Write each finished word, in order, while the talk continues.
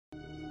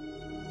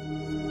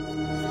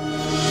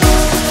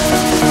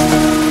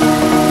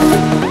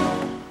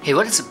Hey,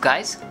 what is up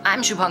guys?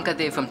 I'm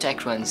Shubhankar from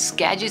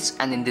TechRunsGadgets,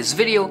 and in this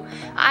video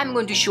I'm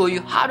going to show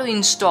you how to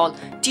install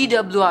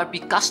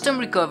TWRP custom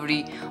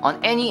recovery on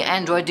any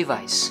Android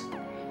device.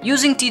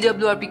 Using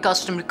TWRP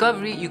custom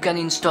recovery, you can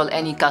install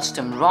any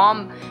custom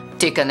ROM,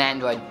 take an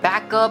Android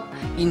backup,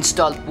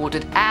 install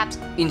ported apps,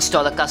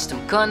 install a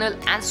custom kernel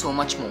and so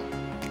much more.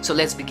 So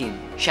let's begin,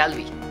 shall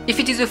we? If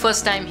it is your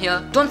first time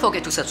here, don't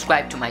forget to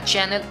subscribe to my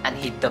channel and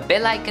hit the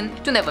bell icon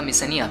to never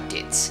miss any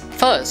updates.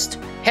 First,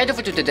 head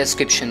over to the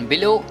description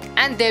below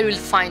and there you'll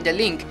find a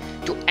link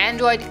to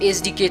Android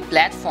SDK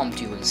platform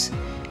tools,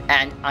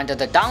 and under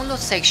the download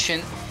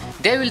section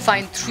there will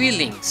find 3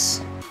 links.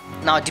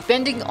 Now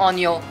depending on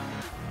your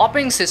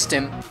operating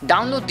system,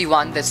 download the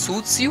one that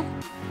suits you.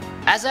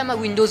 As I'm a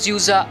Windows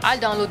user, I'll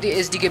download the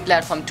SDK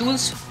platform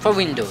tools for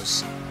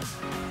Windows.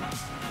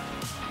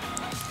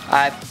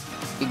 I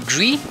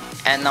agree,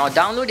 and now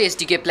download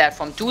SDK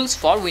platform tools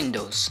for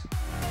Windows.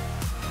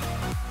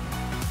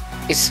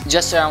 It's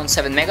just around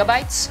 7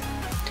 megabytes.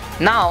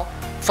 Now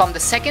from the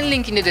second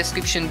link in the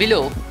description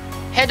below,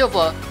 head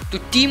over to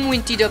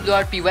TeamWin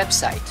TWRP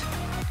website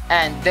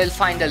and they'll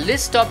find a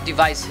list of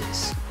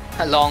devices,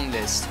 a long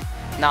list.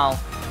 Now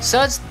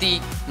search the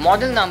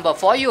model number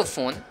for your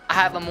phone. I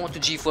have a Moto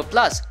G4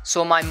 Plus,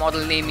 so my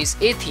model name is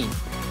A-Theme.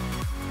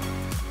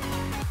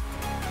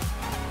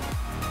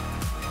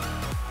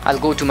 I'll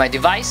go to my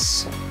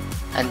device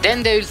and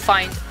then they will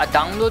find a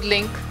download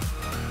link.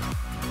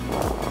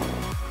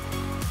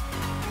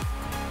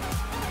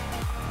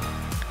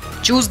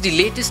 Choose the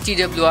latest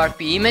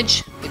TWRP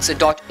image, it's a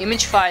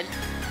 .img file.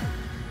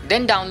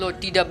 Then download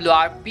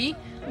TWRP,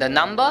 the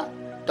number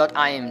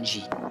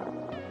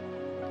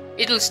 .img.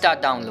 It will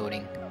start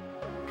downloading.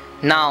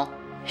 Now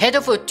head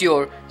over to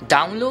your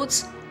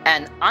downloads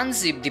and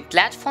unzip the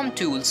platform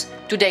tools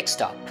to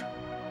desktop.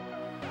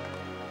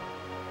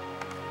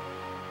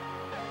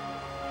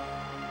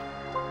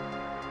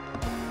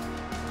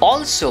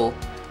 Also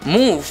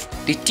move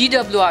the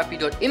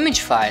twrp.img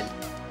file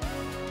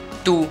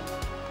to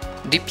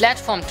the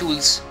platform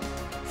tools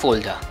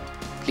folder.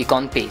 Click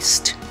on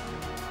paste.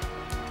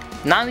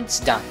 Now it's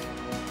done.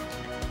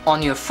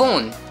 On your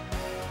phone,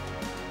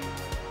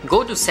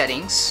 go to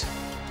settings,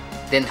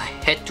 then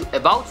head to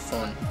about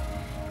phone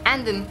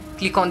and then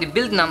click on the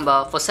build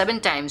number for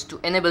 7 times to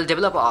enable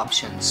developer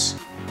options,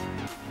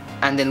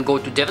 and then go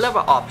to developer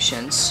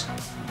options,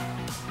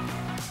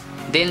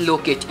 then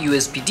locate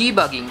USB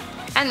debugging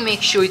and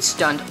make sure it's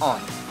turned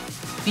on.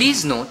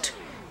 Please note,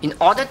 in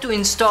order to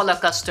install a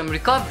custom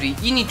recovery,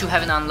 you need to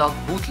have an unlocked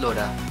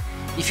bootloader.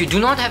 If you do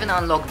not have an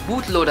unlocked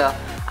bootloader,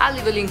 I'll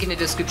leave a link in the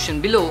description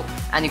below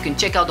and you can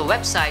check out the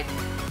website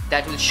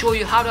that will show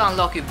you how to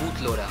unlock your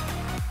bootloader.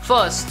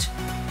 First,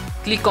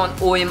 click on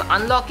OEM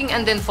unlocking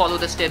and then follow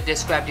the steps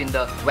described in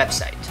the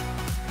website.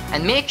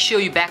 And make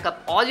sure you back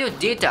up all your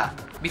data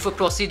before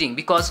proceeding,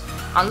 because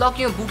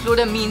unlocking your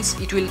bootloader means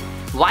it will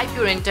wipe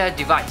your entire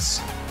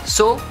device.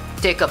 So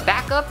take a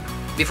backup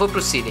before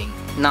proceeding.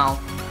 Now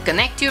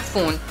connect your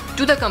phone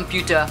to the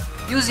computer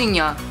using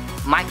your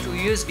micro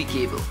USB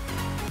cable.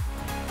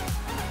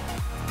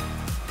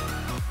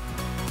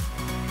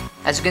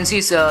 As you can see,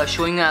 it's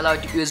showing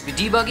allowed USB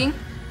debugging.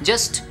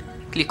 Just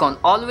click on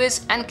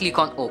always and click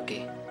on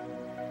OK.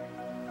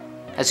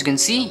 As you can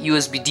see,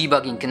 USB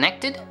debugging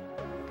connected.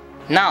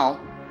 Now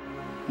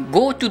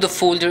go to the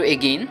folder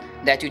again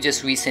that you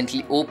just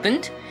recently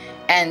opened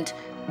and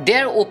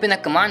there open a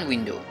command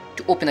window.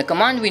 To open a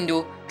command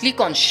window, click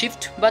on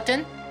Shift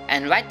button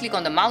and right click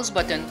on the mouse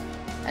button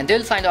and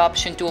they'll find an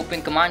option to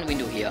open command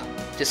window here.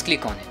 Just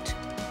click on it.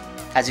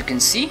 As you can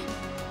see,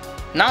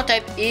 now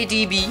type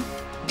ADB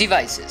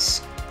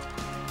devices.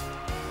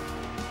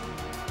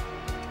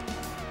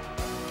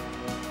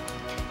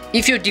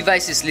 If your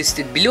device is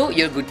listed below,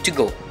 you're good to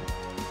go.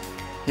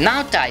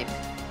 Now type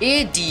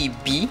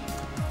ADB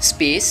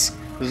space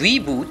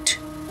reboot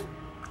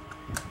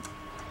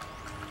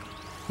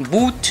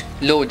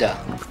bootloader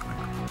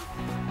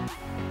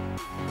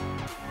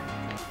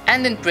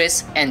and then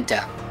press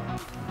enter.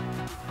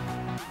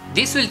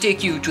 This will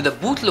take you to the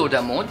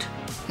bootloader mode.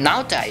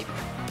 Now type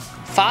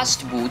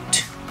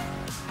fastboot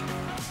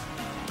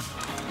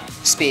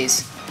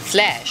space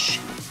flash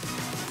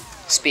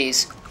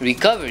space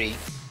recovery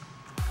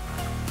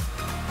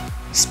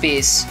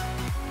space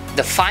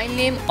the file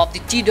name of the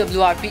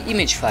TWRP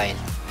image file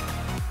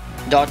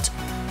 .img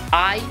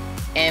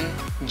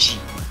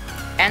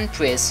and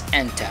press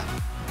enter.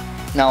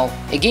 Now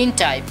again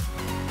type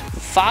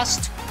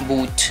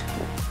fastboot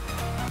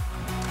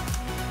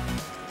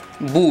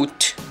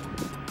boot,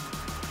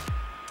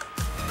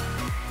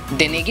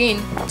 then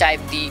again type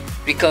the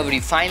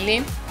recovery file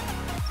name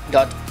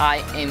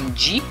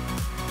 .img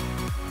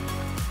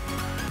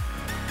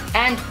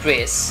and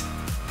press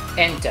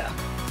enter.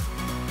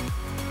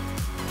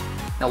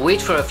 Now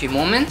wait for a few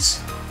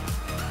moments.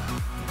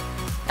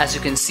 As you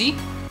can see,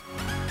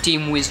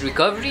 TeamWin's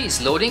recovery is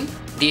loading.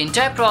 The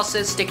entire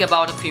process takes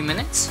about a few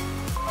minutes.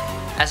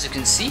 As you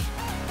can see,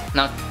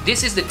 now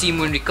this is the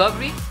TeamWin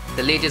recovery,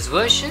 the latest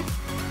version.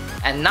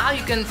 And now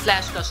you can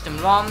flash custom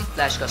ROM,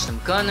 flash custom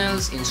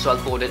kernels, install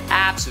ported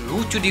apps,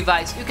 root to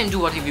device, you can do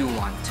whatever you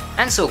want.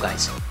 And so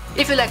guys,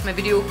 if you like my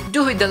video,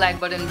 do hit the like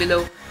button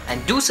below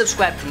and do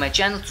subscribe to my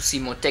channel to see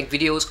more tech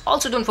videos.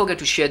 Also don't forget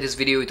to share this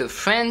video with your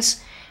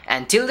friends.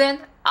 And till then,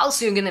 I'll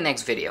see you in the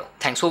next video.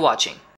 Thanks for watching.